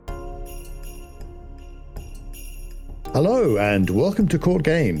Hello, and welcome to Court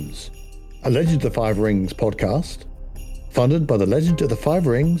Games, a Legend of the Five Rings podcast, funded by the Legend of the Five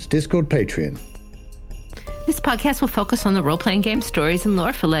Rings Discord Patreon. This podcast will focus on the role-playing game stories and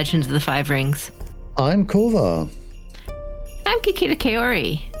lore for Legend of the Five Rings. I'm Korvar. I'm Kikita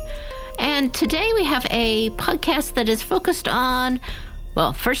Kaori. And today we have a podcast that is focused on,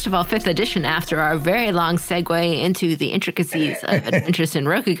 well, first of all, 5th edition after our very long segue into the intricacies of Adventures in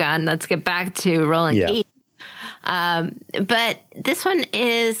Rokugan. Let's get back to Rolling 8. But this one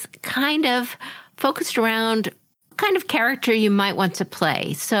is kind of focused around what kind of character you might want to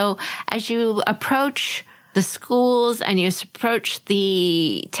play. So as you approach the schools and you approach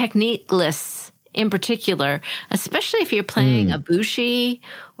the technique lists in particular, especially if you're playing a bushi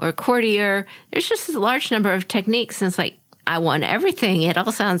or a courtier, there's just a large number of techniques. And it's like, I want everything. It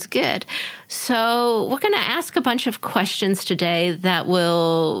all sounds good. So we're going to ask a bunch of questions today that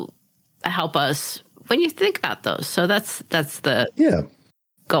will help us when you think about those. So that's the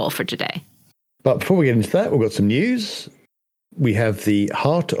goal for today. But before we get into that, we've got some news. We have The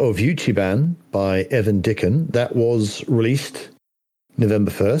Heart of Yuchiban by Evan Dickon. That was released November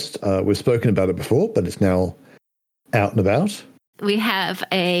 1st. We've spoken about it before, but it's now out and about. We have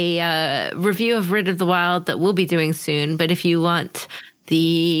a review of Rid of the Wild that we'll be doing soon. But if you want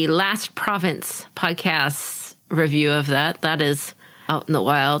the Last Province podcast review of that, that is out in the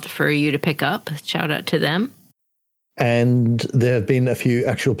wild for you to pick up. Shout out to them. And there have been a few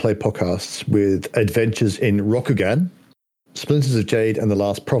actual play podcasts with Adventures in Rokugan. Splinters of Jade and the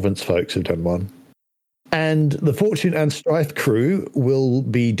Last Province folks have done one. And the Fortune and Strife crew will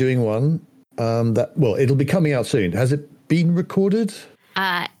be doing one it'll be coming out soon. Has it been recorded?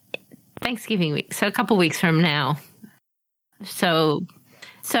 Thanksgiving week. So a couple weeks from now. So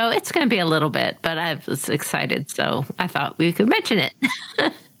it's going to be a little bit, but I was excited, so I thought we could mention it.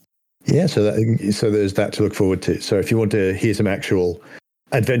 Yeah, so there's that to look forward to. So if you want to hear some actual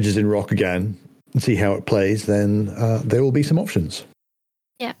Adventures in Rokugan and see how it plays, then there will be some options.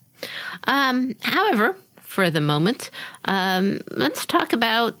 Yeah. However, for the moment, let's talk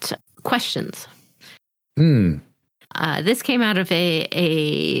about questions. This came out of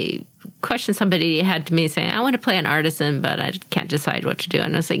a question somebody had to me saying, I want to play an artisan, but I can't decide what to do.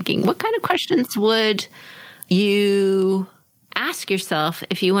 And I was thinking, what kind of questions would you ask yourself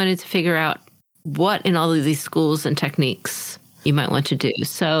if you wanted to figure out what in all of these schools and techniques you might want to do?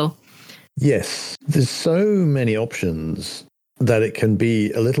 So, yes, there's so many options that it can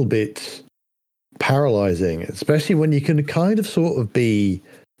be a little bit paralyzing, especially when you can kind of sort of be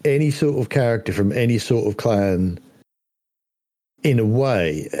any sort of character from any sort of clan in a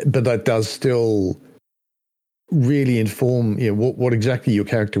way, but that does still really inform what exactly your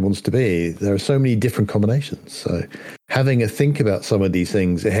character wants to be. There are so many different combinations. So having a think about some of these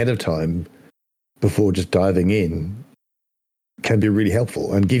things ahead of time before just diving in can be really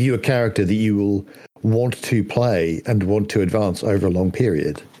helpful and give you a character that you will want to play and want to advance over a long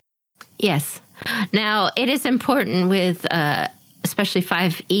period. Yes. Now, it is important with especially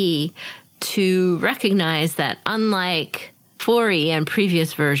 5e to recognize that unlike 4e and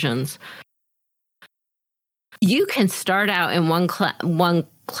previous versions, you can start out in one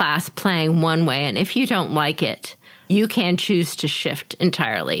class playing one way, and if you don't like it, you can choose to shift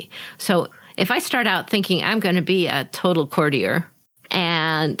entirely. So if I start out thinking I'm going to be a total courtier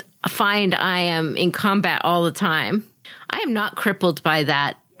and find I am in combat all the time, I am not crippled by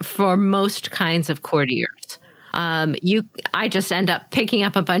that for most kinds of courtiers. I just end up picking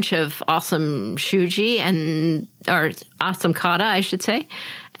up a bunch of awesome shuji or awesome kata, I should say,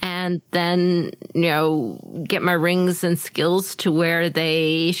 and then, get my rings and skills to where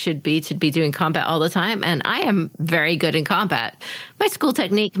they should be to be doing combat all the time. And I am very good in combat. My school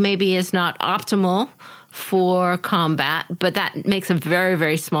technique maybe is not optimal for combat, but that makes a very,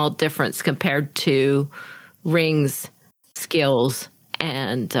 very small difference compared to rings, skills,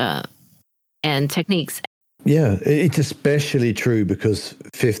 and techniques. Yeah, it's especially true because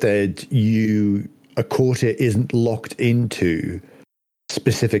 5th Ed, a courtier isn't locked into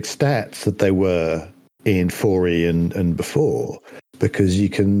specific stats that they were in 4E and before, because you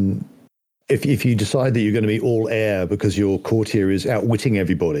can, if you decide that you're going to be all air because your courtier is outwitting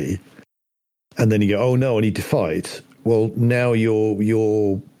everybody, and then you go, oh no, I need to fight. Well, now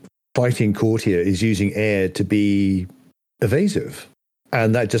your fighting courtier is using air to be evasive,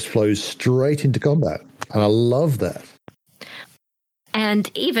 and that just flows straight into combat. And I love that.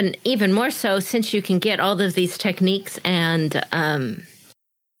 And even more so, since you can get all of these techniques and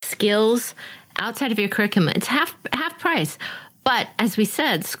skills outside of your curriculum, it's half price. But as we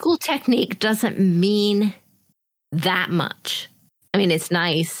said, school technique doesn't mean that much. I mean, it's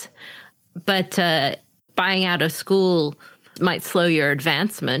nice, but buying out of school might slow your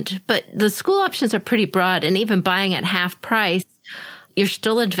advancement, but the school options are pretty broad, and even buying at half price, you're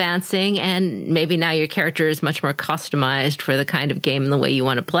still advancing, and maybe now your character is much more customized for the kind of game and the way you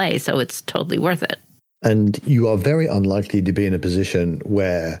want to play, so it's totally worth it. And you are very unlikely to be in a position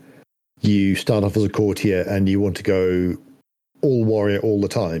where you start off as a courtier and you want to go all warrior all the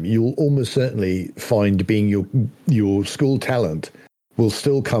time. You'll almost certainly find being your school talent will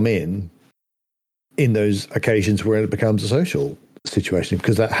still come in those occasions where it becomes a social situation,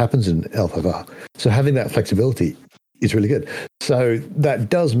 because that happens in LFR. So having that flexibility is really good. So that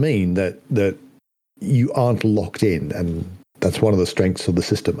does mean that you aren't locked in, and that's one of the strengths of the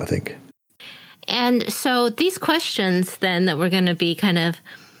system, I think. And so these questions then that we're going to be kind of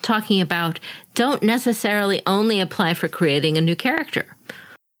talking about don't necessarily only apply for creating a new character.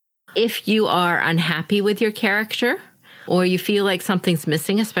 If you are unhappy with your character, or you feel like something's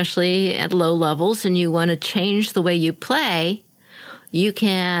missing, especially at low levels, and you want to change the way you play, you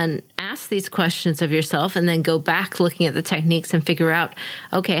can ask these questions of yourself and then go back looking at the techniques and figure out,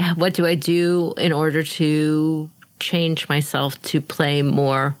 okay, what do I do in order to change myself to play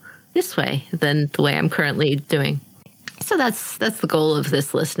more this way than the way I'm currently doing? So that's the goal of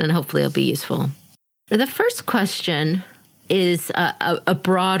this list, and hopefully it'll be useful. The first question is a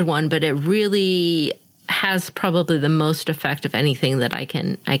broad one, but it really has probably the most effect of anything that I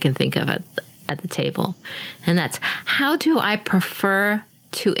can think of at the table. And that's, how do I prefer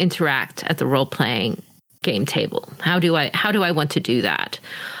to interact at the role-playing game table? How do I want to do that?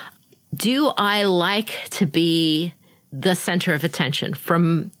 Do I like to be the center of attention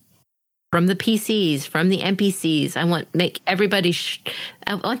from the PCs, from the NPCs? I want to make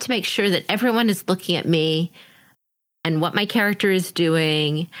to make sure that everyone is looking at me and what my character is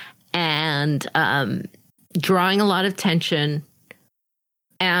doing, and drawing a lot of tension,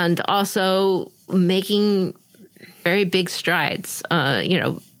 and also making very big strides,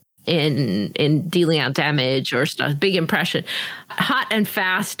 in dealing out damage or stuff. Big impression, hot and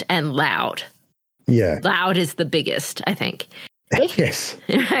fast and loud. Yeah, loud is the biggest, I think. Yes,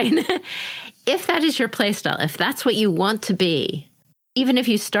 right. If that is your playstyle, if that's what you want to be, even if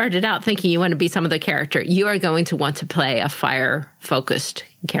you started out thinking you want to be some other character, you are going to want to play a fire-focused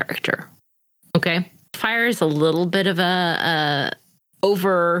character. Okay. Fire is a little bit of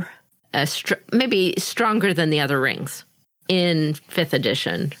maybe stronger than the other rings in 5th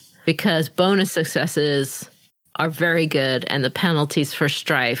edition, because bonus successes are very good and the penalties for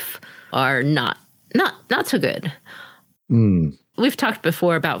strife are not so good. We've talked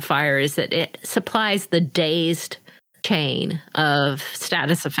before about fire is that it supplies the dazed chain of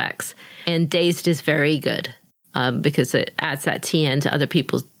status effects, and dazed is very good because it adds that TN to other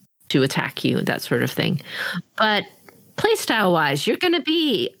people to attack you, that sort of thing. But playstyle-wise, you're going to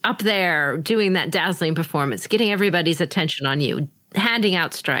be up there doing that dazzling performance, getting everybody's attention on you, handing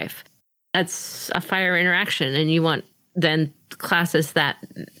out strife. That's a fire interaction, and you want then classes that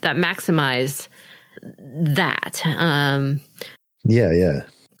maximize that.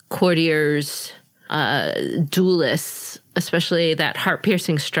 Courtiers, duelists, especially that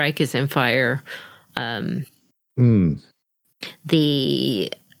heart-piercing strike is in fire.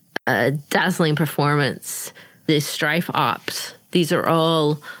 The dazzling performance, the strife ops, these are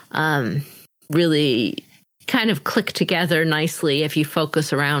all really kind of click together nicely if you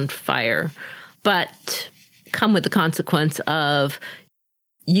focus around fire, but come with the consequence of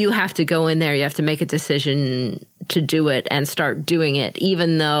you have to go in there, you have to make a decision to do it and start doing it,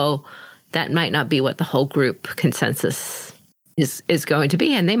 even though that might not be what the whole group consensus is going to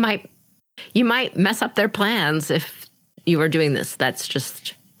be. And you might mess up their plans if you are doing this. That's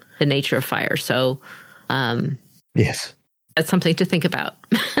just the nature of fire. So, yes, that's something to think about.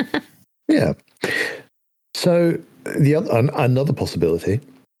 Yeah. So another possibility,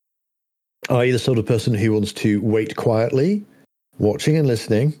 are you the sort of person who wants to wait quietly, watching and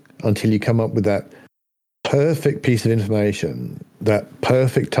listening until you come up with that perfect piece of information, that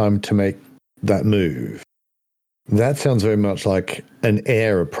perfect time to make that move? That sounds very much like an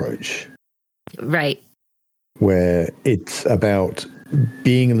air approach. Right. Where it's about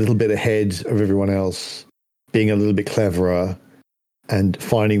being a little bit ahead of everyone else, being a little bit cleverer, and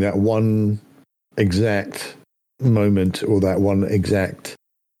finding that one exact moment or that one exact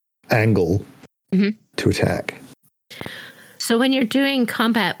angle to attack. So when you're doing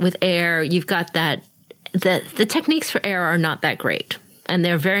combat with air, you've got that, the techniques for air are not that great. And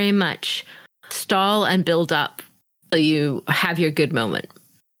they're very much stall and build up so you have your good moment.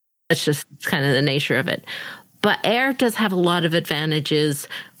 That's just kind of the nature of it. But air does have a lot of advantages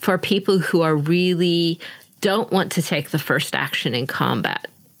for people who are really don't want to take the first action in combat,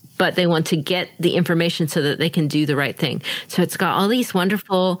 but they want to get the information so that they can do the right thing. So it's got all these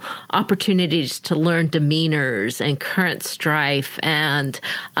wonderful opportunities to learn demeanors and current strife and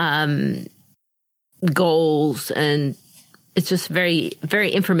goals, and it's just very, very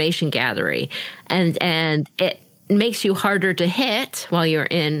information gathering, and it makes you harder to hit while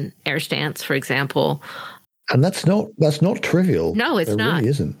you're in air stance, for example. And that's not trivial. No, it's not.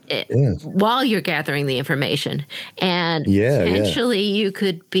 It really isn't. While you're gathering the information. And potentially you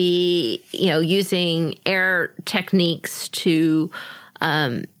could be, using air techniques to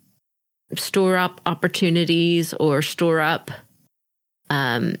store up opportunities or store up,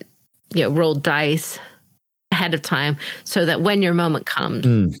 rolled dice ahead of time so that when your moment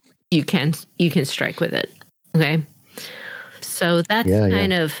comes, you can strike with it. Okay. So that's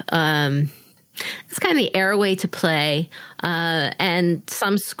it's kind of the air way to play, and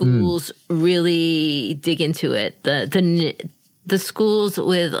some schools really dig into it. The schools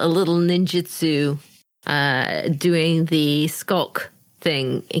with a little ninjutsu doing the skulk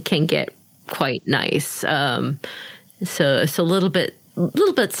thing, it can get quite nice. So it's a little bit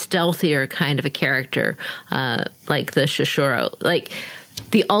stealthier kind of a character, like the Shishoro. Like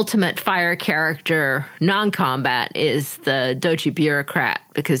the ultimate fire character, non-combat, is the Doji bureaucrat,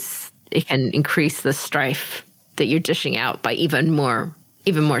 because it can increase the strife that you're dishing out by even more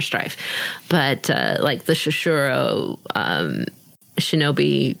strife. But like the Shishoro,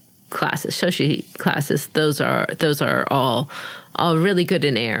 shinobi classes, shoshi classes, those are all really good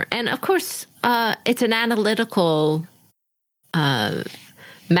in air. And of course, it's an analytical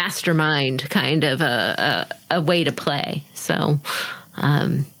mastermind kind of a way to play. So,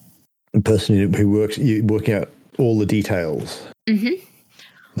 a person who working out all the details. Mm-hmm.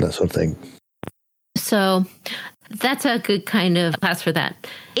 That sort of thing. So that's a good kind of class for that.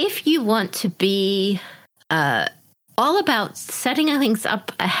 If you want to be all about setting things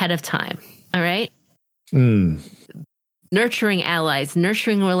up ahead of time, all right? Nurturing allies,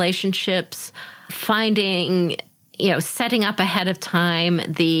 nurturing relationships, finding, setting up ahead of time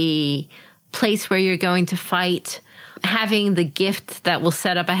the place where you're going to fight, having the gift that will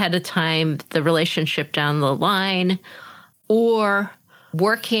set up ahead of time the relationship down the line, or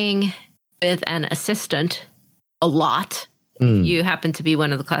working with an assistant a lot. You happen to be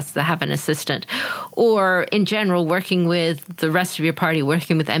one of the classes that have an assistant, or in general, working with the rest of your party,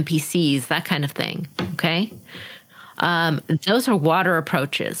 working with NPCs, that kind of thing. Okay. Those are water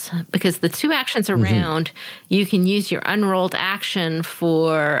approaches, because the two actions around, you can use your unrolled action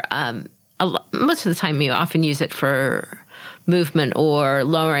for, most of the time you often use it for movement or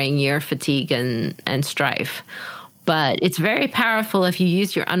lowering your fatigue and strife. But it's very powerful if you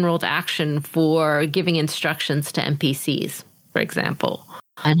use your unrolled action for giving instructions to NPCs, for example,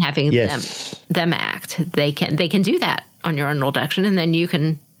 and having them act. They can do that on your unrolled action, and then you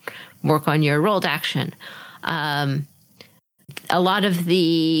can work on your rolled action. A lot of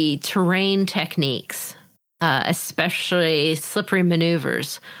the terrain techniques, especially slippery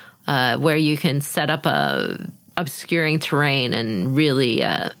maneuvers, where you can set up a obscuring terrain and really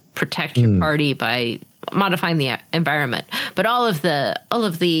protect your party by modifying the environment. But all of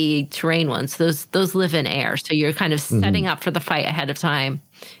the terrain ones, those live in air. So you're kind of setting up for the fight ahead of time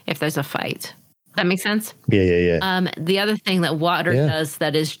if there's a fight. Does that make sense? Yeah. The other thing that water does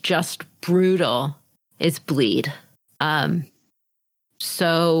that is just brutal is bleed.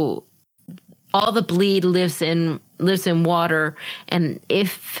 So all the bleed lives in water, and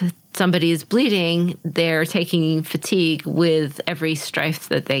if somebody is bleeding, they're taking fatigue with every strife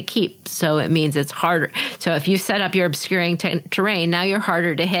that they keep. So it means it's harder. So if you set up your obscuring terrain, now you're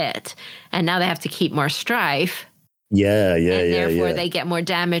harder to hit, and now they have to keep more strife. And therefore they get more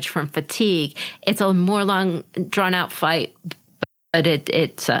damage from fatigue. It's a more long, drawn out fight, but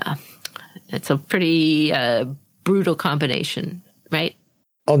it's a pretty brutal combination, right?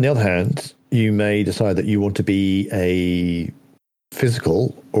 On the other hand, you may decide that you want to be a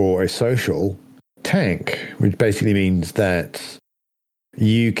physical or a social tank, which basically means that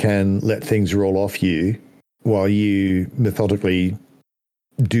you can let things roll off you while you methodically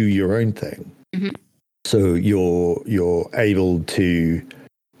do your own thing. So you're able to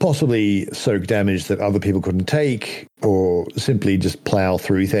possibly soak damage that other people couldn't take, or simply just plow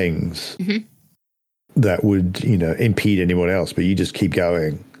through things that would, impede anyone else, but you just keep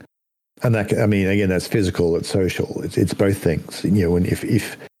going. And that, again, that's physical, it's social, it's both things. When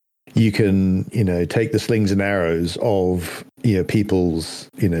if you can, take the slings and arrows of, people's,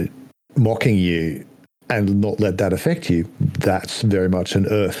 mocking you and not let that affect you, that's very much an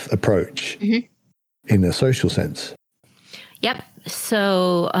earth approach in a social sense. Yep.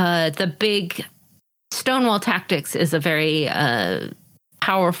 So the big Stonewall Tactics is a very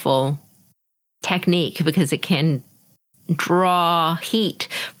powerful technique because it can draw heat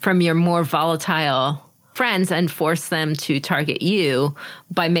from your more volatile friends and force them to target you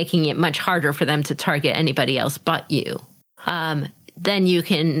by making it much harder for them to target anybody else but you. Then you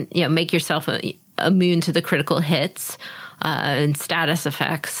can, make yourself immune to the critical hits and status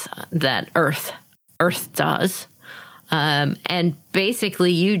effects that Earth does. And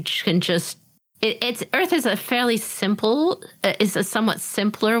basically, you can just Earth is a fairly simple, is a somewhat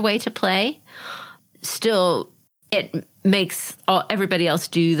simpler way to play. Still, it makes everybody else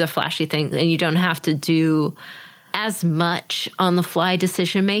do the flashy thing, and you don't have to do as much on the fly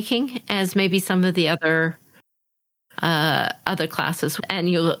decision making as maybe some of the other classes, and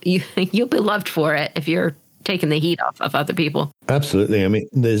you'll be loved for it if you're taking the heat off of other people. Absolutely. I mean,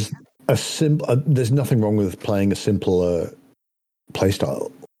 there's nothing wrong with playing a simpler play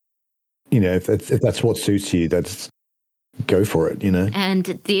style. If that's what suits you, that's go for it.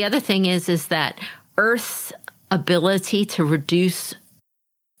 And the other thing is that Earth's ability to reduce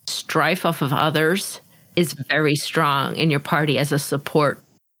strife off of others is very strong in your party as a support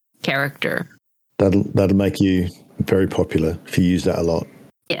character. That'll make you very popular if you use that a lot.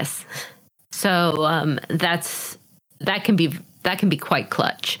 Yes. So that can be quite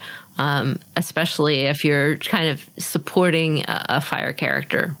clutch, especially if you're kind of supporting a fire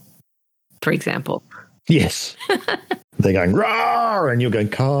character, for example. Yes. They're going, "Rawr!" and you're going,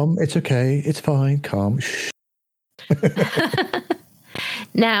 "Calm, it's okay, it's fine, calm, shh."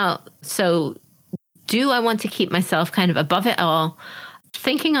 Now, so do I want to keep myself kind of above it all,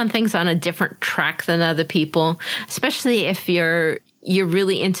 thinking on things on a different track than other people, especially if you're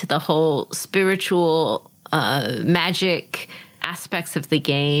really into the whole spiritual magic aspects of the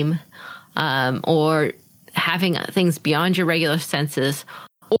game, or having things beyond your regular senses,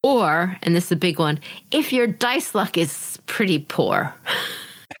 or, and this is a big one, if your dice luck is pretty poor.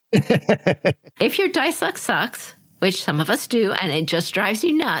 If your dice luck sucks, which some of us do, and it just drives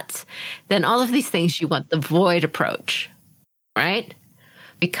you nuts, then all of these things you want the Void approach, right?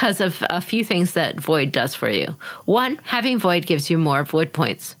 Because of a few things that Void does for you. One, having Void gives you more Void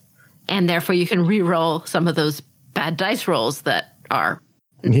points, and therefore you can re-roll some of those bad dice rolls that are...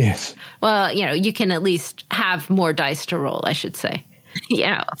 Yes. Well, you can at least have more dice to roll, I should say.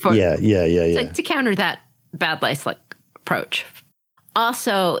 Yeah. To counter that bad dice luck approach.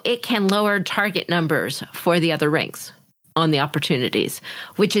 Also, it can lower target numbers for the other rings on the opportunities,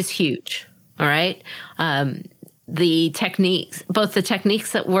 which is huge. All right. The techniques, both the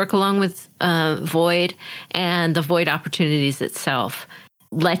techniques that work along with Void and the Void opportunities itself,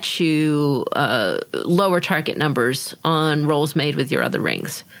 let you lower target numbers on rolls made with your other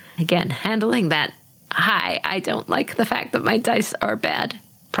rings. Again, handling that I don't like the fact that my dice are bad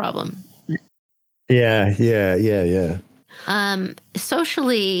problem. Yeah.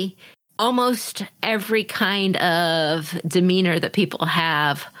 Socially, almost every kind of demeanor that people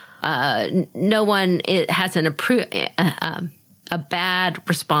have, no one has a bad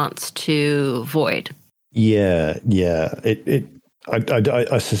response to Void. Yeah. I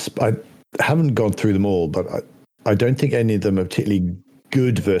haven't gone through them all, but I don't think any of them are particularly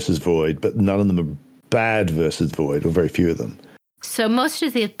good versus Void, but none of them are bad versus Void, or very few of them. So most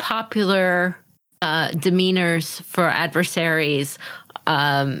of the popular demeanors for adversaries,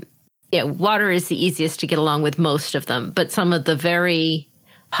 water is the easiest to get along with most of them, but some of the very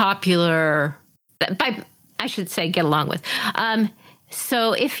popular, I should say, get along with.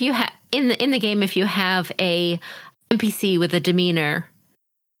 So if you have in the game, if you have a NPC with a demeanor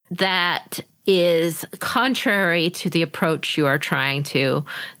that is contrary to the approach you are trying to,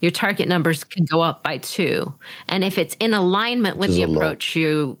 your target numbers can go up by 2. And if it's in alignment with the approach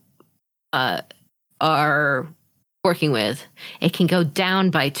you are working with, it can go down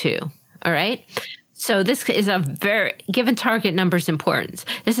by 2. All right. So this is given target numbers importance.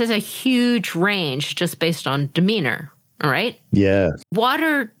 This is a huge range just based on demeanor. All right. Yeah.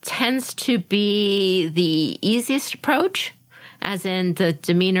 Water tends to be the easiest approach, as in the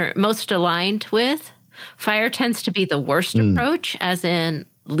demeanor most aligned with. Fire tends to be the worst approach, as in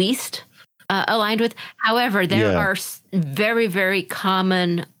least aligned with. However, there are very, very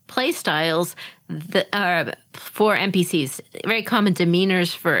common play styles that are for NPCs, very common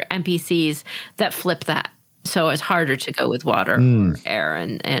demeanors for NPCs that flip that. So it's harder to go with water or air,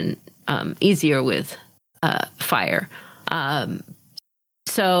 and easier with fire.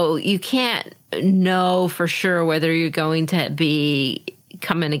 So you can't know for sure whether you're going to be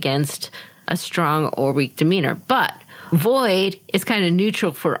coming against a strong or weak demeanor. But Void is kind of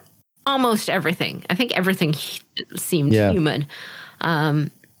neutral for almost everything. I think everything seemed human.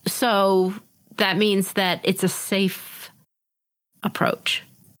 So that means that it's a safe approach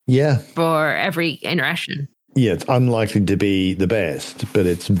Yeah. for every interaction. Yeah, it's unlikely to be the best, but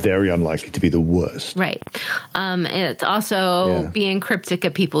it's very unlikely to be the worst. Right. It's also being cryptic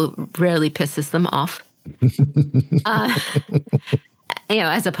at people rarely pisses them off.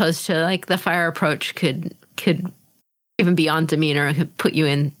 As opposed to like the fire approach could even beyond demeanor, could put you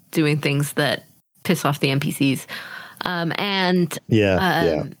in doing things that piss off the NPCs.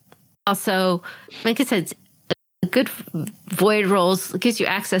 Also, like I said, a good void rolls gives you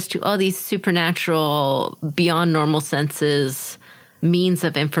access to all these supernatural, beyond normal senses means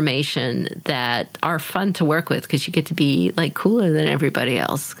of information that are fun to work with because you get to be like cooler than everybody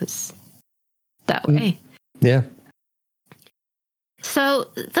else because that way. Yeah. So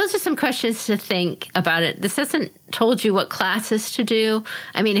those are some questions to think about it. This hasn't told you what classes to do.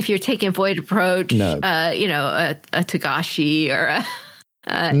 I mean, if you're taking Void Approach, No. A Togashi or a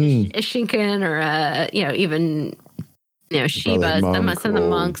Shinken or even Shiba, some of the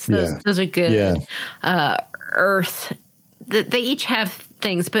monks. Those are good. Yeah. Earth. They each have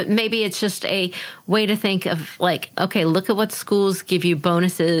things, but maybe it's just a way to think of like, okay, look at what schools give you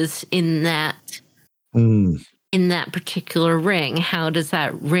bonuses in that. In that particular ring, how does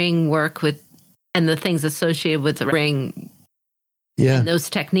that ring work with, and the things associated with the ring, and those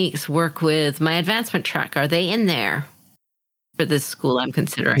techniques work with my advancement track? Are they in there for this school I'm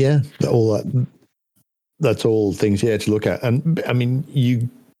considering? Yeah, that's all things to look at. And I mean,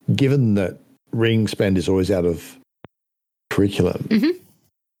 given that ring spend is always out of curriculum,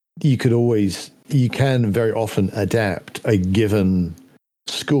 you can very often adapt a given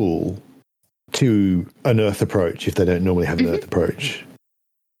school to an Earth approach if they don't normally have an Earth approach.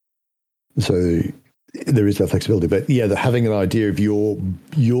 So there is that flexibility. But having an idea of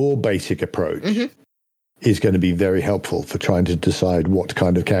your basic approach is going to be very helpful for trying to decide what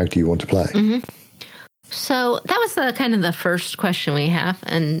kind of character you want to play. So that was the first question we have,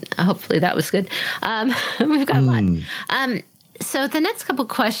 and hopefully that was good. We've got a lot. So the next couple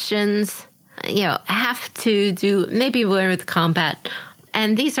questions, have to do maybe with combat.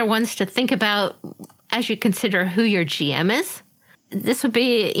 And these are ones to think about as you consider who your GM is. This would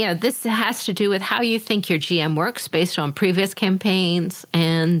be, this has to do with how you think your GM works based on previous campaigns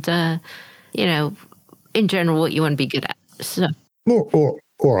and, in general, what you want to be good at. So,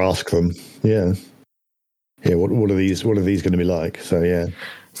 or ask them, what are these going to be like? So,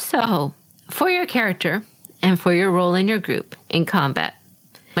 So, for your character and for your role in your group in combat,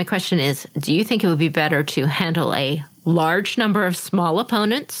 my question is, do you think it would be better to handle a large number of small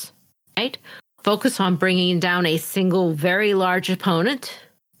opponents, right? Focus on bringing down a single very large opponent,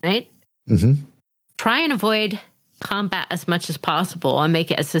 right? Try and avoid combat as much as possible and make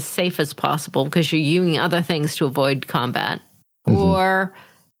it as safe as possible because you're using other things to avoid combat. Or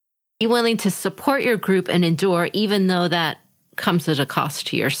be willing to support your group and endure even though that comes at a cost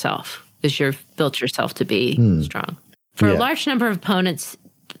to yourself because you've built yourself to be strong. For a large number of opponents,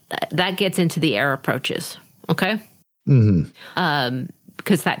 that gets into the air approaches, okay?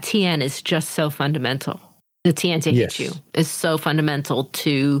 Because that TN is just so fundamental. The TN to hit you is so fundamental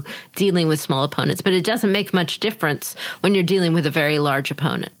to dealing with small opponents, but it doesn't make much difference when you're dealing with a very large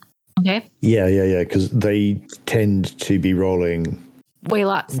opponent. Okay? Yeah, because they tend to be rolling way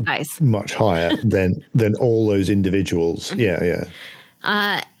lots of dice, much higher than all those individuals.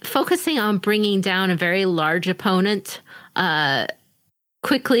 Focusing on bringing down a very large opponent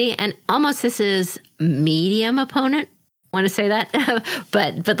quickly, and almost this is medium opponent. Want to say that,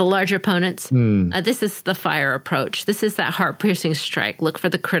 but the larger opponents. This is the fire approach. This is that heart-piercing strike. Look for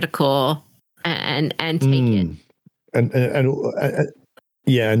the critical and take it.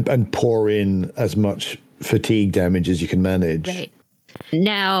 And pour in as much fatigue damage as you can manage. Right.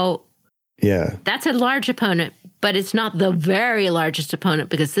 Now, that's a large opponent, but it's not the very largest opponent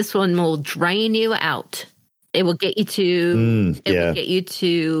because this one will drain you out. It will get you to will get you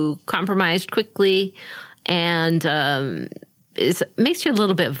to compromised quickly, and it makes you a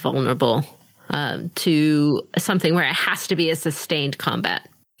little bit vulnerable to something where it has to be a sustained combat.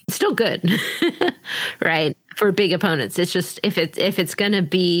 It's still good, right? For big opponents, it's just if it's going to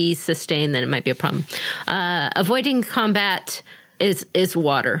be sustained, then it might be a problem. Avoiding combat is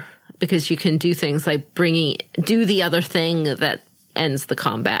water because you can do things like do the other thing that ends the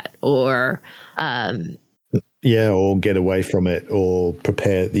combat, or or get away from it, or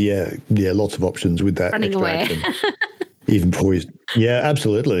prepare. Lots of options with that. Running away. Even poison. Yeah,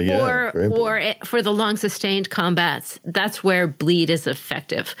 absolutely. Yeah. Or for the long sustained combats, that's where bleed is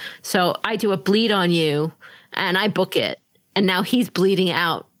effective. So I do a bleed on you and I book it, and now he's bleeding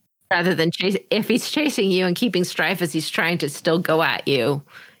out rather than if he's chasing you and keeping strife as he's trying to still go at you,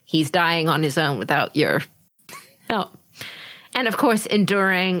 he's dying on his own without your help. And of course,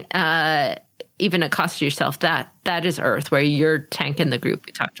 enduring even a cost to yourself, that is Earth, where you're tanking the group.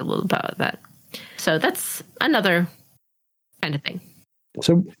 We talked a little about that. So that's another kind of thing.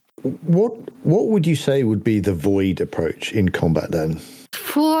 So what would you say would be the void approach in combat then?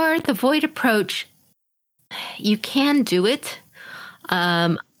 For the void approach, you can do it.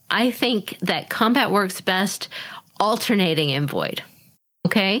 I think that combat works best alternating in void.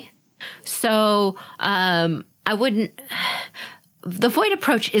 Okay? So I wouldn't... The void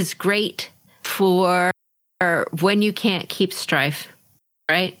approach is great for when you can't keep strife,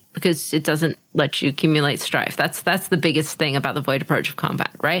 right? Because it doesn't let you accumulate strife. That's the biggest thing about the void approach of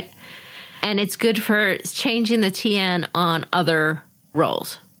combat, right? And it's good for changing the TN on other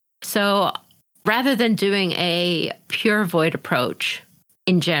roles. So rather than doing a pure void approach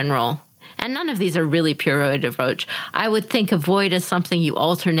in general, and none of these are really pure void approach, I would think of void as something you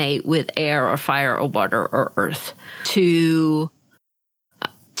alternate with air or fire or water or earth to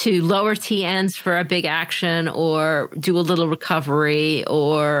lower TNs for a big action or do a little recovery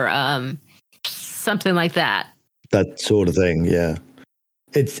or something like that. That sort of thing, yeah.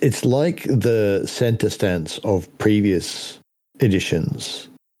 It's like the center stance of previous editions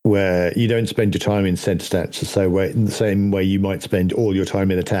where you don't spend your time in center stance in the same way you might spend all your time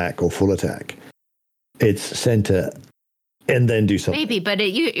in attack or full attack. It's center and then do something. Maybe, but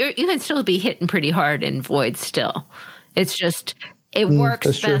you can still be hitting pretty hard in void still. It's just... It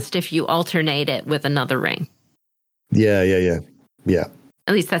works best if you alternate it with another ring. Yeah.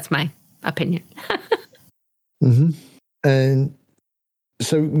 At least that's my opinion. Mm-hmm. And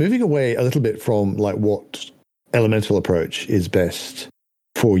so moving away a little bit from like what elemental approach is best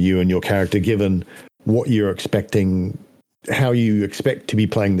for you and your character, given what you're expecting, how you expect to be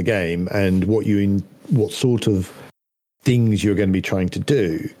playing the game and what sort of things you're going to be trying to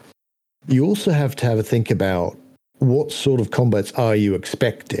do, you also have to have a think about what sort of combats are you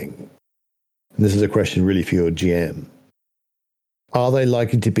expecting? And this is a question really for your GM. Are they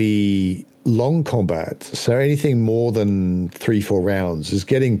likely to be long combats? So anything more than 3-4 rounds is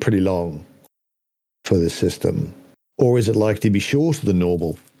getting pretty long for this system. Or is it likely to be shorter than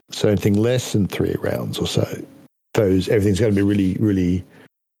normal? So anything less than 3 rounds or so. Everything's going to be really, really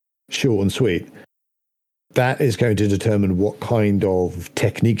short and sweet. That is going to determine what kind of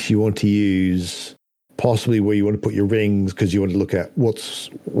techniques you want to use, possibly where you want to put your rings, because you want to look at what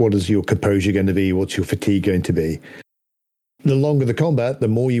is your composure going to be, what's your fatigue going to be. The longer the combat, the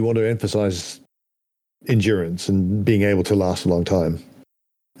more you want to emphasize endurance and being able to last a long time.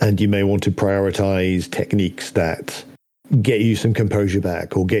 And you may want to prioritize techniques that get you some composure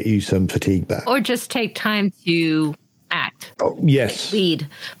back or get you some fatigue back. Or just take time to act. Oh, yes. Bleed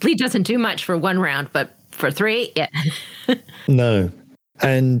doesn't do much for 1 round, but for 3, yeah. No.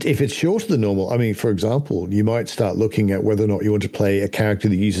 And if it's shorter than normal, I mean, for example, you might start looking at whether or not you want to play a character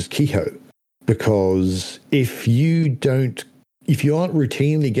that uses Kiho. Because if you aren't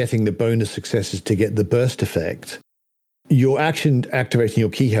routinely getting the bonus successes to get the burst effect, your action activating your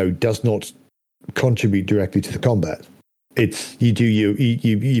Kiho does not contribute directly to the combat. It's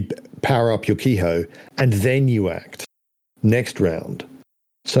you power up your Kiho and then you act next round.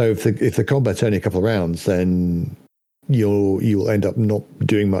 So if the combat's only a couple of rounds, then you'll end up not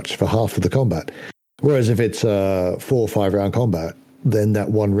doing much for half of the combat. Whereas if it's a 4 or 5 round combat, then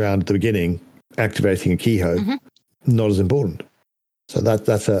that 1 round at the beginning, activating a Kiho, not as important. So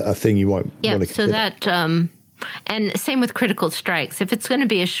that's a thing you won't want to consider. So that, and same with critical strikes. If it's going to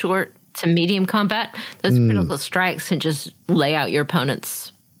be a short to medium combat, those critical strikes can just lay out your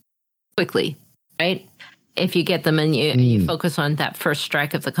opponents quickly, right? If you get them and you focus on that first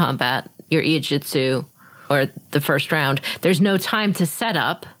strike of the combat, your Iijutsu, or the first round, there's no time to set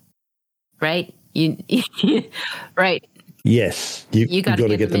up, right? Right. Yes, you got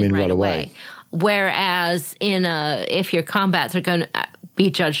to get them in right away. Whereas if your combats are going to be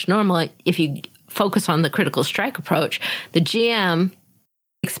judged normal, if you focus on the critical strike approach, the GM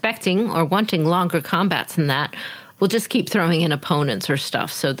expecting or wanting longer combats than that will just keep throwing in opponents or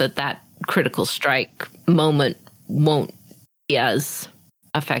stuff so that critical strike moment won't be as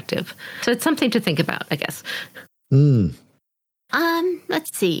effective. So it's something to think about, I guess.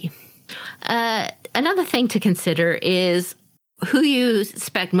 Let's see. Another thing to consider is who you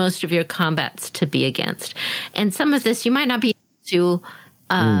expect most of your combats to be against. And some of this, you might not be able to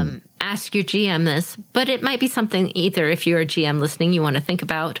ask your GM this, but it might be something either if you're a GM listening you want to think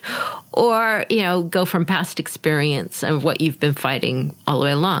about, or, go from past experience of what you've been fighting all the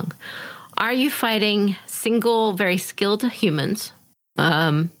way along. Are you fighting single, very skilled humans,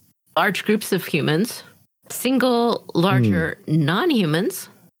 large groups of humans, single, larger non-humans,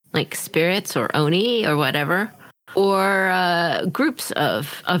 like spirits or Oni or whatever? or groups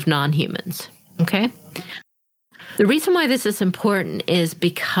of non-humans. Okay? The reason why this is important is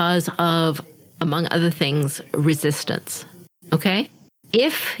because of, among other things, resistance. Okay?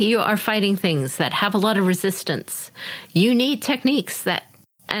 If you are fighting things that have a lot of resistance, you need techniques that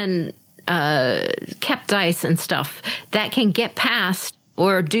and kept dice and stuff that can get past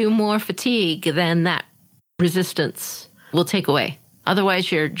or do more fatigue than that resistance will take away.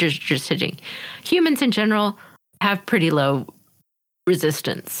 Otherwise, you're just hitting. Humans in general have pretty low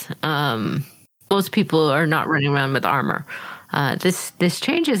resistance. Most people are not running around with armor. This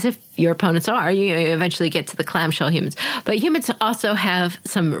changes if your opponents are. You eventually get to the clamshell humans. But humans also have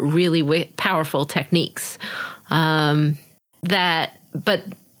some really powerful techniques but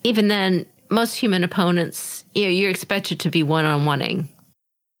even then, most human opponents, you're expected to be one-on-oneing,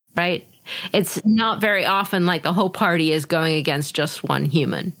 right? It's not very often like the whole party is going against just one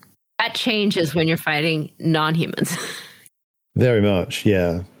human. That changes when you're fighting non-humans. Very much,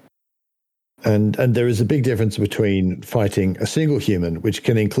 yeah. And there is a big difference between fighting a single human, which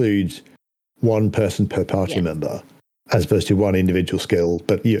can include one person per party member, as opposed to one individual skill.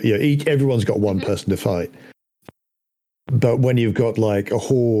 But everyone's got one person to fight. But when you've got like a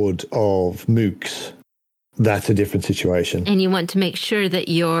horde of mooks, that's a different situation. And you want to make sure that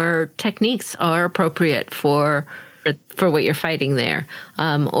your techniques are appropriate for what you're fighting there.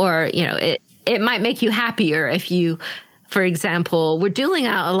 It might make you happier if you, for example, we're dealing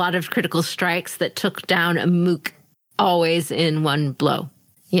out a lot of critical strikes that took down a mook always in one blow.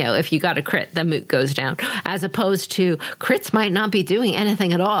 If you got a crit, the mook goes down. As opposed to crits might not be doing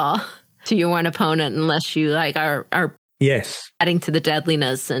anything at all to your one opponent unless you are yes, adding to the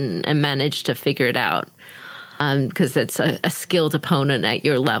deadliness and manage to figure it out because it's a skilled opponent at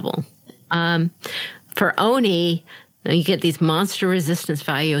your level. For Oni, you get these monster resistance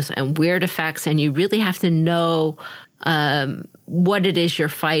values and weird effects, and you really have to know what it is you're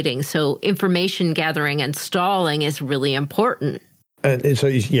fighting. So information gathering and stalling is really important. And so,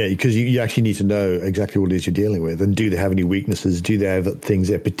 because you actually need to know exactly what it is you're dealing with. And do they have any weaknesses? Do they have things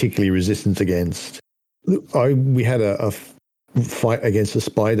they're particularly resistant against? We had a fight against a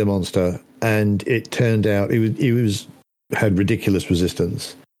spider monster, and it turned out it had ridiculous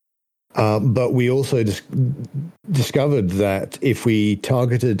resistance. But we also discovered that if we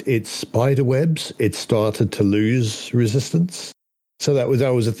targeted its spider webs, it started to lose resistance. So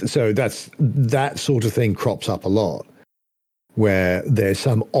that sort of thing crops up a lot, where there's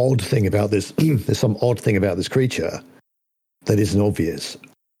some odd thing about this. There's some odd thing about this creature that isn't obvious.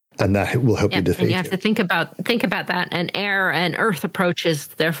 And that will help you defeat it. And you have to think about that. And air and earth approaches,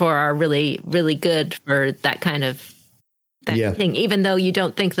 therefore, are really, really good for that kind of thing. Even though you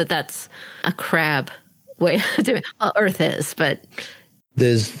don't think that that's a crab way of doing it. Well, earth is, but...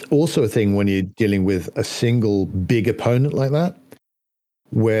 There's also a thing when you're dealing with a single big opponent like that,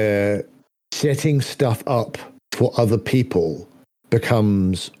 where setting stuff up for other people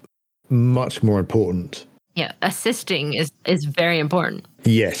becomes much more important. Yeah, assisting is very important.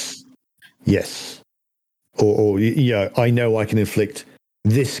 Yes. Or I know I can inflict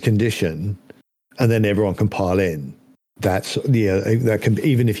this condition, and then everyone can pile in. That can,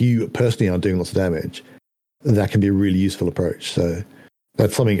 even if you personally aren't doing lots of damage, that can be a really useful approach. So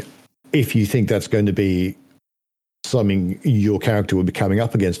that's something, if you think that's going to be something your character will be coming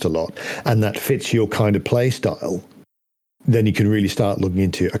up against a lot, and that fits your kind of play style, then you can really start looking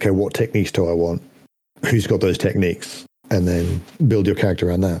into, okay, what techniques do I want? Who's got those techniques? And then build your character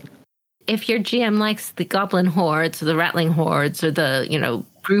around that. If your GM likes the goblin hordes or the rattling hordes or the,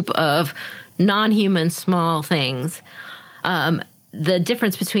 group of non-human small things, the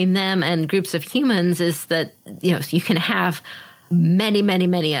difference between them and groups of humans is that, you can have many, many,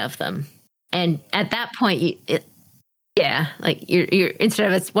 many of them. And at that point, you're instead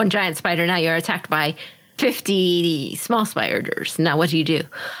of it's one giant spider, now you're attacked by 50 small spiders. Now what do you do?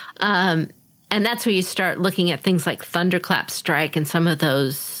 And that's where you start looking at things like Thunderclap Strike and some of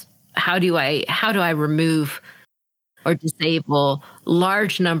those. How do I remove or disable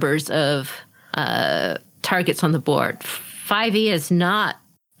large numbers of targets on the board? 5e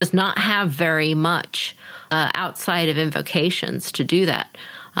does not have very much outside of invocations to do that.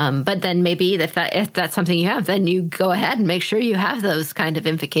 But then maybe if that's something you have, then you go ahead and make sure you have those kind of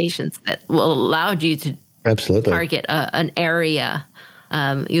invocations that will allow you to target an area.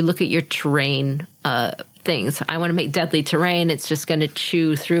 You look at your terrain things. I want to make deadly terrain. It's just going to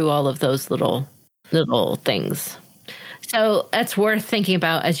chew through all of those little things. So that's worth thinking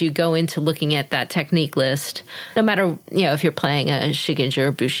about as you go into looking at that technique list. No matter if you're playing a Shugenja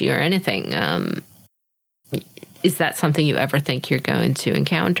or Bushi or anything, is that something you ever think you're going to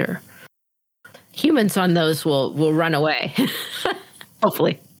encounter? Humans on those will run away,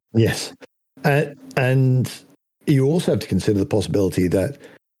 hopefully. Yes. And you also have to consider the possibility that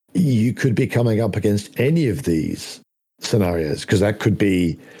you could be coming up against any of these scenarios, because that could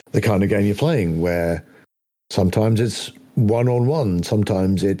be the kind of game you're playing where sometimes it's one-on-one,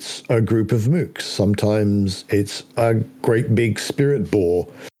 sometimes it's a group of mooks, sometimes it's a great big spirit boar,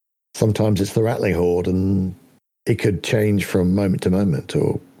 sometimes it's the rattling horde, and it could change from moment to moment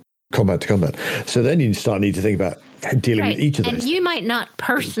or combat to combat. So then you need to think about dealing with each of those. And you might not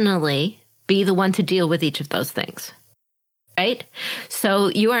personally be the one to deal with each of those things. Right? So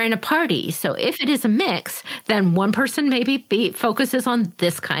you are in a party. So if it is a mix, then one person maybe focuses on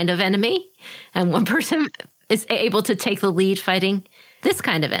this kind of enemy, and one person is able to take the lead fighting this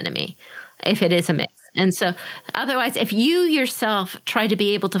kind of enemy, if it is a mix. And so otherwise, if you yourself try to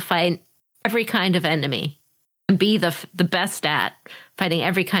be able to fight every kind of enemy and be the best at fighting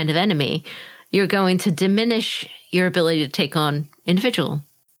every kind of enemy, you're going to diminish your ability to take on individual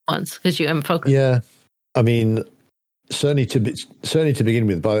ones because you haven't focused. Yeah. I mean, certainly to begin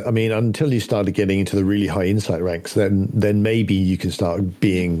with, but I mean, until you started getting into the really high insight ranks, then maybe you can start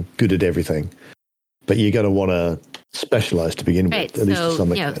being good at everything. But you're going to want to specialize to begin with, at least to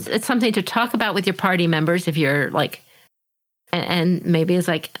some extent. It's something to talk about with your party members if you're like, and maybe it's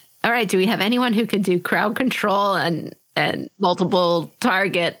like, all right, do we have anyone who can do crowd control and multiple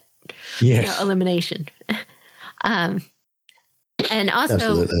target elimination? And also,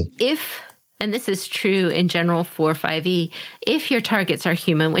 absolutely. And this is true in general for 5e, if your targets are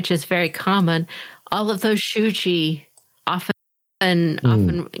human, which is very common, all of those shuji often,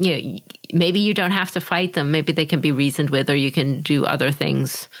 maybe you don't have to fight them. Maybe they can be reasoned with, or you can do other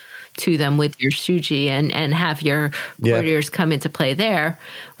things to them with your shuji and have your courtiers come into play there.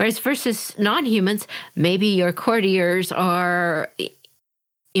 Whereas versus non-humans, maybe your courtiers are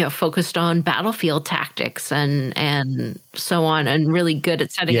focused on battlefield tactics and so on, and really good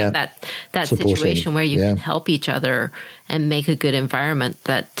at setting up that situation where you can help each other and make a good environment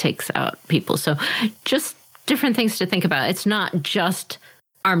that takes out people. So just different things to think about. It's not just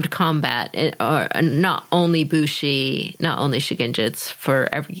armed combat, or not only Bushi, not only Shugenja, it's for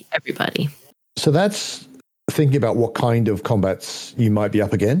everybody. So that's thinking about what kind of combats you might be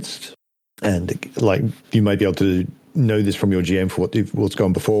up against. And like you might be able to know this from your GM for what's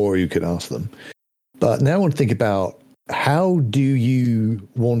gone before, or you could ask them. But now I want to think about, how do you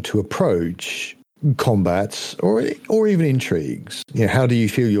want to approach combats or even intrigues? How do you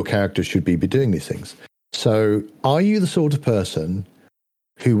feel your character should be doing these things? So are you the sort of person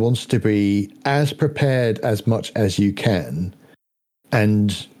who wants to be as prepared as much as you can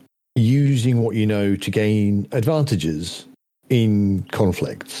and using what you know to gain advantages in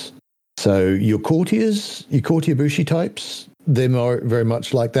conflicts? So your courtier Bushi types, they're very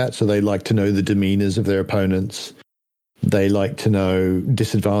much like that. So they like to know the demeanors of their opponents. They like to know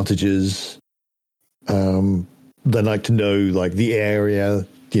disadvantages. They like to know like the area,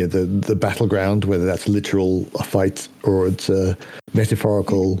 the battleground, whether that's literal a fight or it's a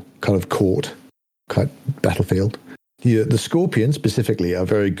metaphorical kind of court, kind of battlefield. The Scorpion specifically are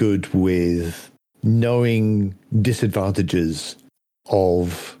very good with knowing disadvantages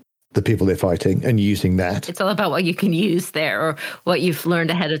of the people they're fighting and using that. It's all about what you can use there or what you've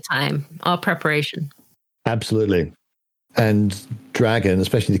learned ahead of time, all preparation. Absolutely. And Dragon,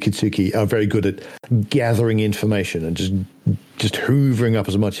 especially the Kitsuki, are very good at gathering information and just hoovering up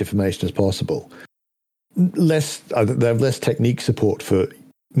as much information as possible. They have less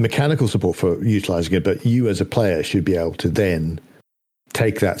mechanical support for utilizing it, but you as a player should be able to then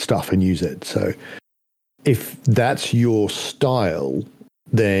take that stuff and use it. So if that's your style,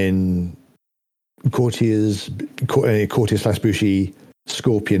 then Courtier / Bushi,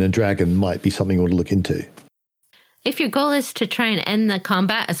 Scorpion, and Dragon might be something you want to look into. If your goal is to try and end the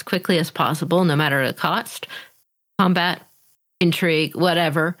combat as quickly as possible, no matter the cost, combat, intrigue,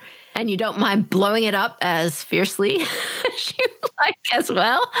 whatever, and you don't mind blowing it up as fiercely as you like as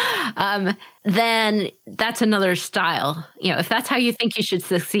well, then that's another style. If that's how you think you should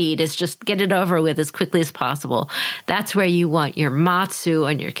succeed, is just get it over with as quickly as possible. That's where you want your Matsu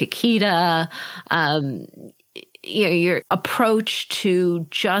and your Kikita, your approach to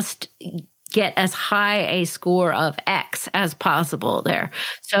just get as high a score of X as possible there.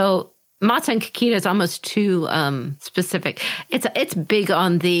 So Matsu and Kikita is almost too specific. It's big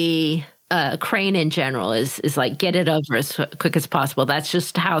on the crane in general is like get it over as quick as possible. That's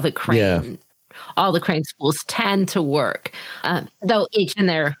just how the crane, all the crane schools tend to work. Though each in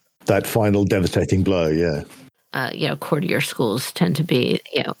their that final devastating blow, courtier schools tend to be,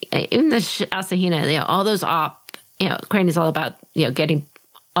 even the Asahina, all those crane is all about, getting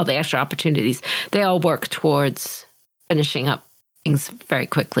all the extra opportunities, they all work towards finishing up things very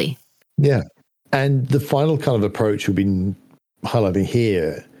quickly. Yeah. And the final kind of approach we've been highlighting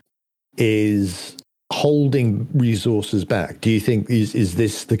here is holding resources back. Do you think is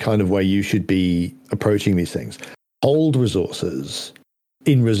this the kind of way you should be approaching these things? Hold resources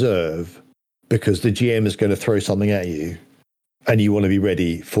in reserve because the GM is going to throw something at you and you want to be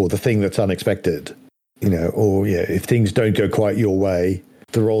ready for the thing that's unexpected, or if things don't go quite your way,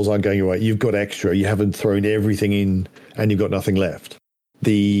 the rolls aren't going your way, you've got extra, you haven't thrown everything in and you've got nothing left.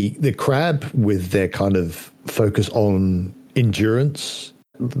 The crab, with their kind of focus on endurance,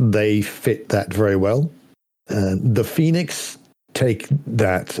 they fit that very well. The Phoenix take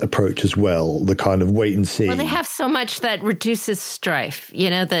that approach as well, the kind of wait and see. Well, they have so much that reduces strife,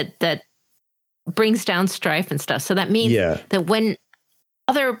 that brings down strife and stuff. So that means that when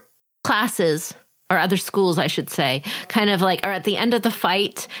other classes or other schools, I should say, kind of like are at the end of the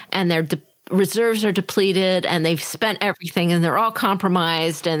fight and their reserves are depleted and they've spent everything and they're all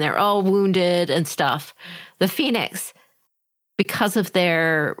compromised and they're all wounded and stuff, the Phoenix, because of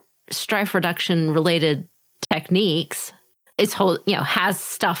their strife reduction related techniques, has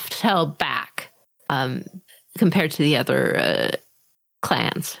stuff held back compared to the other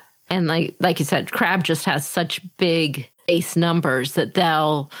clans. And like you said, Crab just has such big base numbers that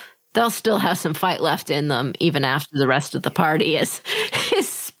they'll still have some fight left in them even after the rest of the party is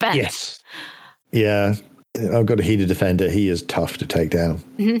spent. Yes. Yeah. I've got a Heater Defender. He is tough to take down.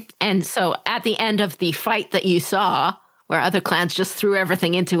 Mm-hmm. And so at the end of the fight that you saw, where other clans just threw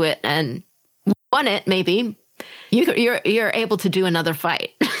everything into it and won it, maybe, you're able to do another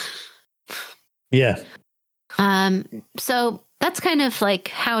fight. Yeah. So that's kind of like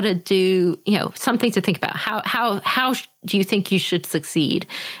how to do, something to think about. How do you think you should succeed?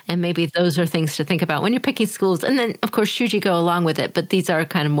 And maybe those are things to think about when you're picking schools. And then, of course, Shuji go along with it, but these are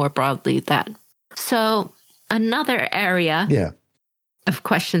kind of more broadly that. So another area of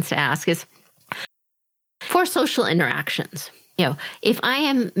questions to ask is for social interactions. If I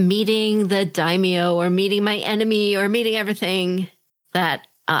am meeting the daimyo or meeting my enemy or meeting everything, that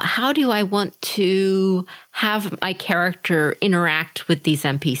how do I want to have my character interact with these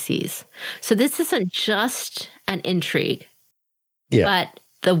NPCs? So this isn't just an intrigue, but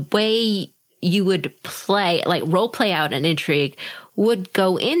the way you would play, like role play out an intrigue, would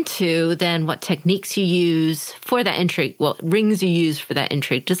go into then what techniques you use for that intrigue, what rings you use for that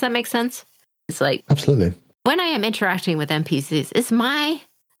intrigue. Does that make sense? It's like, absolutely. When I am interacting with NPCs, is my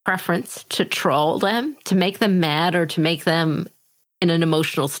preference to troll them, to make them mad, or to make them in an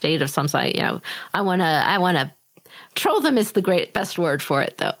emotional state of some sort? I want to troll them is the best word for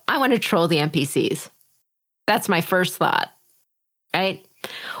it, though. I want to troll the NPCs. That's my first thought, right?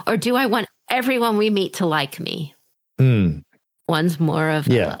 Or do I want everyone we meet to like me? One's more of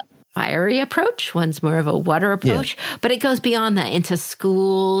a fiery approach. One's more of a water approach. But it goes beyond that into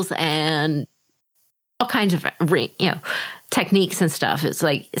schools and all kinds of techniques and stuff. It's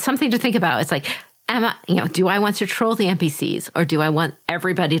like something to think about. It's like, do I want to troll the NPCs or do I want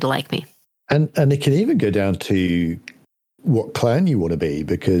everybody to like me? And it can even go down to what clan you want to be,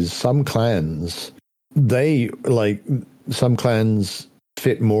 because some clans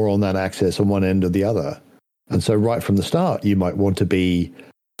fit more on that axis on one end or the other. And so right from the start, you might want to be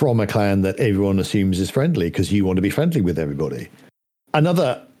from a clan that everyone assumes is friendly because you want to be friendly with everybody.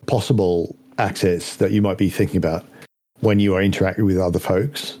 Another possible axis that you might be thinking about when you are interacting with other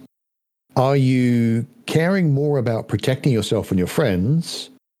folks, are you caring more about protecting yourself and your friends,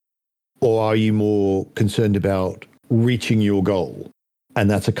 or are you more concerned about reaching your goal? And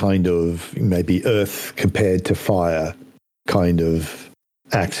that's a kind of maybe earth compared to fire kind of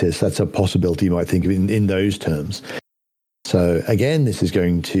axis. That's a possibility you might think of in those terms. So again, this is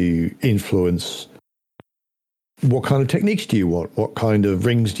going to influence what kind of techniques do you want? What kind of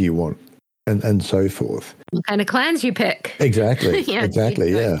rings do you want? And so forth. What kind of clans you pick. Exactly.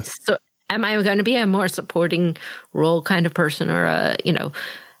 Exactly. Yeah. So am I going to be a more supporting role kind of person, or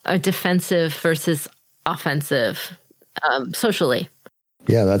a defensive versus offensive socially?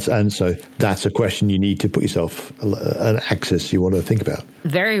 Yeah, that's a question you need to put yourself, an axis you want to think about.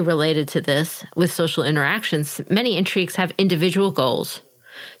 Very related to this with social interactions, many intrigues have individual goals.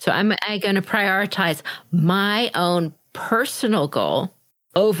 So am I going to prioritize my own personal goal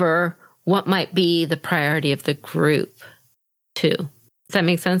over what might be the priority of the group too? Does that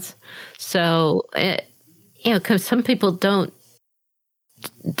make sense? So, because some people don't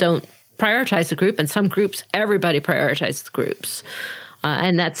prioritize the group, and some groups, everybody prioritizes the groups.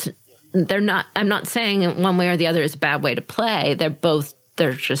 And I'm not saying one way or the other is a bad way to play.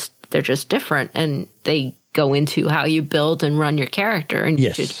 They're just different, and they go into how you build and run your character, and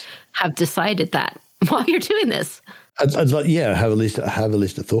Yes. you should have decided that while you're doing this. I'd like, have at least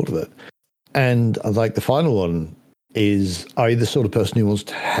a thought of it. And I'd like the final one is, are you the sort of person who wants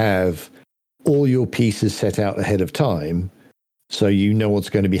to have all your pieces set out ahead of time so you know what's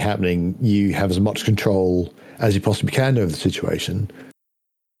going to be happening, you have as much control as you possibly can over the situation?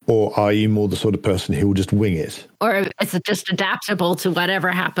 Or are you more the sort of person who will just wing it? Or is it just adaptable to whatever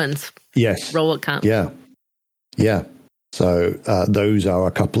happens? Yes. Roll it comes. Yeah. Yeah. So those are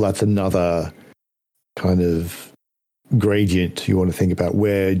a couple. That's another kind of gradient you want to think about.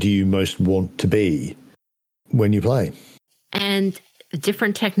 Where do you most want to be when you play? And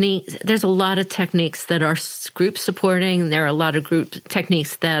different techniques. There's a lot of techniques that are group supporting. There are a lot of group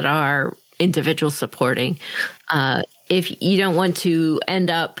techniques that are individual supporting. If you don't want to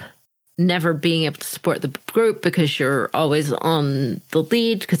end up never being able to support the group because you're always on the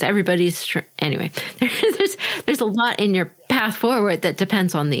lead because everybody's anyway, there's a lot in your path forward that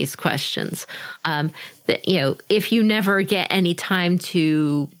depends on these questions. That, you know, if you never get any time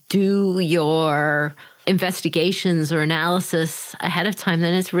to do your investigations or analysis ahead of time,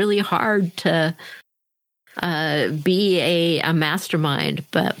 then it's really hard to be a mastermind.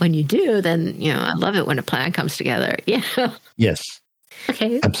 But when you do, then, you know, I love it when a plan comes together. Yeah. Yes.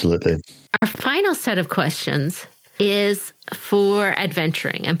 Okay. Absolutely. Our final set of questions is for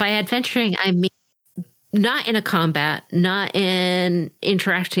adventuring. And by adventuring, I mean not in a combat, not in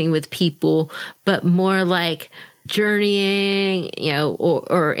interacting with people, but more like journeying, you know,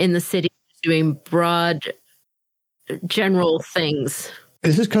 or in the city doing broad, general things.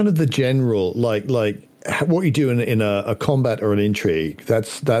 This is kind of the general, like what you do in a combat or an intrigue.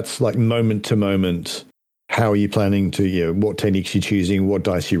 That's like moment to moment. How are you planning to, you know, what techniques you're choosing, what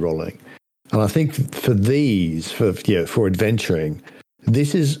dice you're rolling. And I think for these, for adventuring,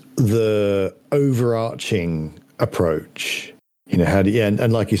 this is the overarching approach. You know, how do you,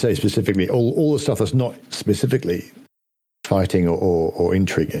 and like you say, specifically, all the stuff that's not specifically fighting or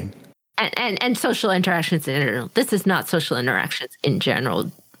intriguing. And social interactions in general. This is not social interactions in general,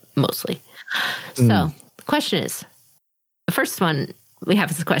 mostly. So the question is, the first one we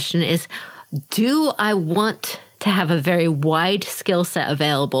have as a question is, do I want to have a very wide skill set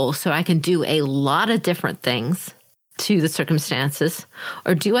available so I can do a lot of different things to the circumstances?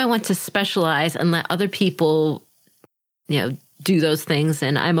 Or do I want to specialize and let other people, you know, do those things?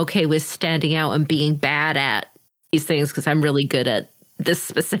 And I'm okay with standing out and being bad at these things because I'm really good at this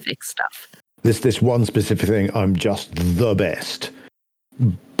specific stuff. This one specific thing, I'm just the best,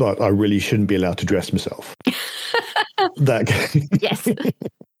 but I really shouldn't be allowed to dress myself. Yes.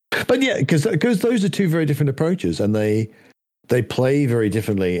 But yeah, because those are two very different approaches, and they play very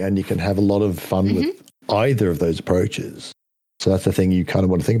differently, and you can have a lot of fun with either of those approaches. So that's the thing you kind of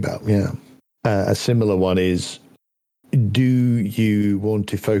want to think about. Yeah. A similar one is, do you want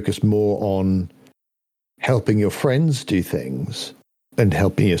to focus more on helping your friends do things and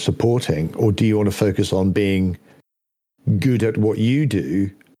helping you supporting, or do you want to focus on being good at what you do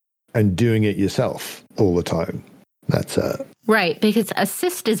and doing it yourself all the time? That's right, because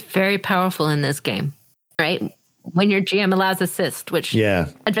assist is very powerful in this game, right? When your GM allows assist, which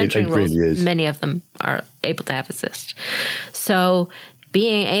adventuring rules, really many of them are able to have assist. So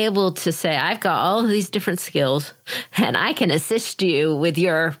being able to say, I've got all of these different skills and I can assist you with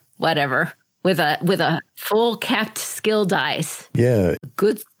your whatever, with a full kept skill dice. Yeah.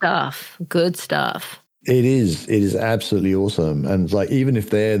 Good stuff. Good stuff. It is absolutely awesome. And like, even if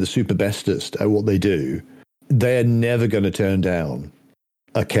they're the super bestest at what they do, they're never going to turn down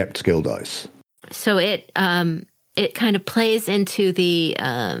a kept skill dice. So it kind of plays into the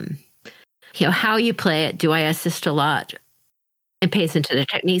you know, how you play it. Do I assist a lot? It pays into the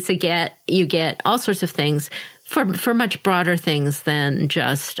techniques you get all sorts of things for much broader things than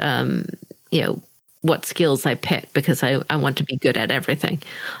just you know, what skills I pick, because I want to be good at everything.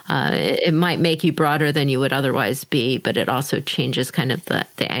 It might make you broader than you would otherwise be, but it also changes kind of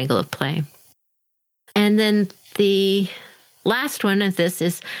the angle of play. And then the last one of this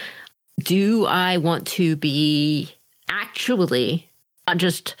is, do I want to be actually, not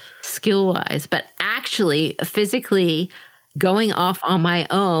just skill-wise, but actually physically going off on my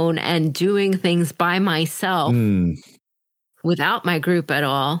own and doing things by myself without my group at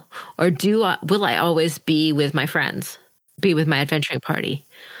all? Or will I always be with my friends, be with my adventuring party?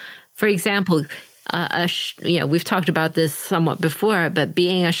 For example, you know, we've talked about this somewhat before, but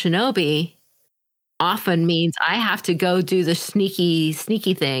being a shinobi often means I have to go do the sneaky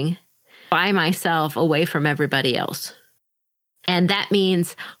thing by myself away from everybody else. And that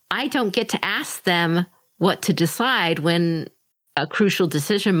means I don't get to ask them what to decide when a crucial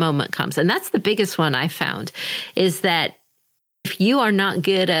decision moment comes. And that's the biggest one I found, is that if you are not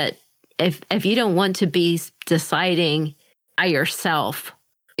good at, if you don't want to be deciding by yourself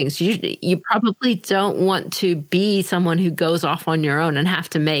things, you probably don't want to be someone who goes off on your own and have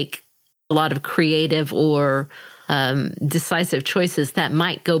to make a lot of creative or decisive choices that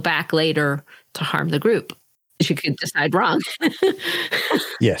might go back later to harm the group. You could decide wrong.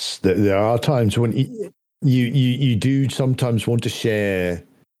 Yes, there are times when you do sometimes want to share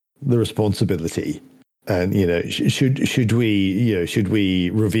the responsibility, and should we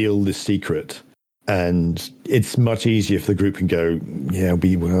reveal this secret? And it's much easier if the group can go,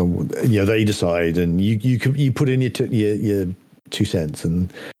 they decide, and you put in your 2 cents,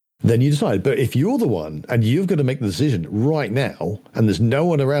 and then you decide. But if you're the one and you've got to make the decision right now, and there's no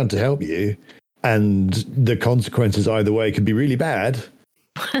one around to help you, and the consequences either way could be really bad.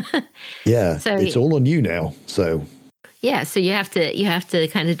 Yeah, so it's all on you now. So yeah, so you have to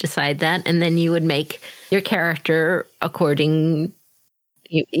kind of decide that, and then you would make your character according.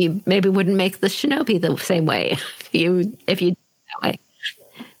 You maybe wouldn't make the shinobi the same way. If you that way,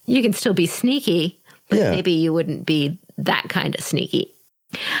 you can still be sneaky, but maybe you wouldn't be that kind of sneaky.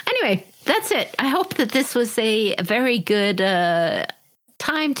 Anyway, that's it. I hope that this was a very good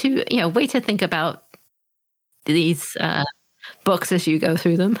time to way to think about these books as you go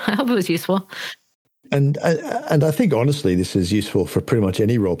through them. I hope it was useful. And I think honestly, this is useful for pretty much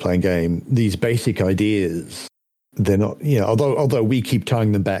any role playing game. These basic ideas. They're not, although we keep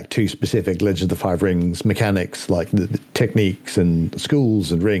tying them back to specific Legend of the Five Rings mechanics, like the techniques and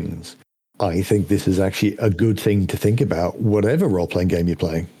schools and rings. I think this is actually a good thing to think about, whatever role-playing game you're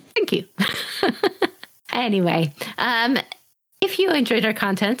playing. Thank you. Anyway, if you enjoyed our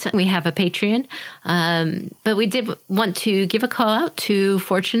content, we have a Patreon, but we did want to give a call out to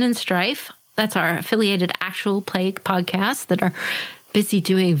Fortune and Strife. That's our affiliated actual play podcast that are busy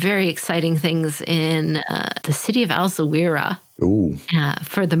doing very exciting things in the city of Alzawira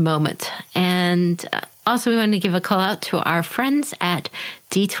for the moment. And also we want to give a call out to our friends at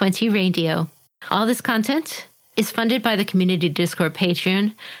D20 Radio. All this content is funded by the Community Discord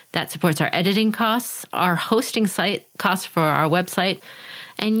Patreon that supports our editing costs, our hosting site costs for our website,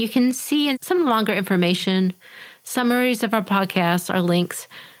 and you can see in some longer information, summaries of our podcasts, our links,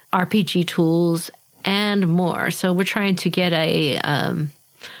 RPG tools, and more. So we're trying to get a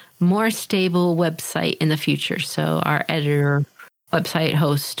more stable website in the future. So our editor, website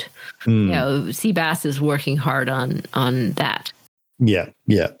host, Seabass is working hard on that. Yeah.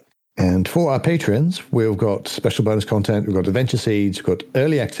 And for our patrons, we've got special bonus content. We've got Adventure Seeds. We've got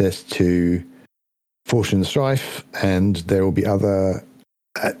early access to Fortune and Strife, and there will be other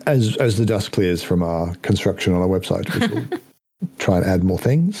as the dust clears from our construction on our website, which will try and add more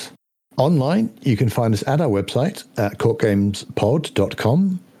things. Online, you can find us at our website at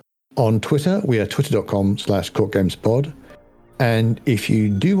courtgamespod.com. On Twitter, we are twitter.com/courtgamespod. And if you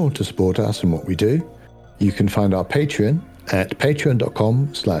do want to support us and what we do, you can find our Patreon at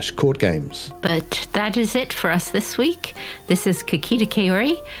patreon.com/courtgames. But that is it for us this week. This is Kakita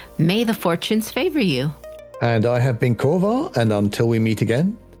Kaori. May the fortunes favor you. And I have been Korvar, and until we meet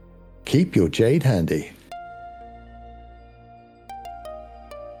again, keep your jade handy.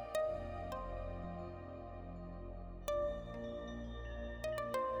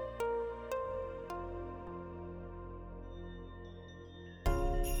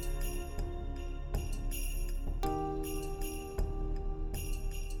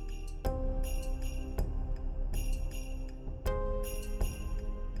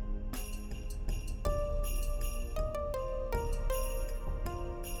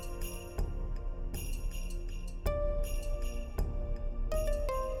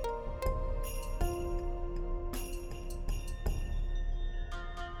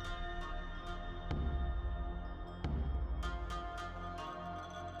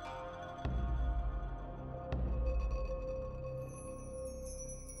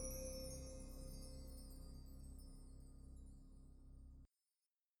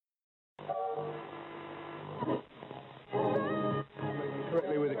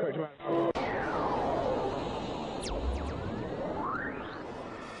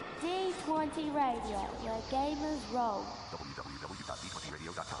 D20 Radio, where gamers roll.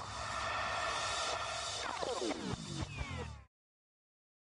 www.d20radio.com.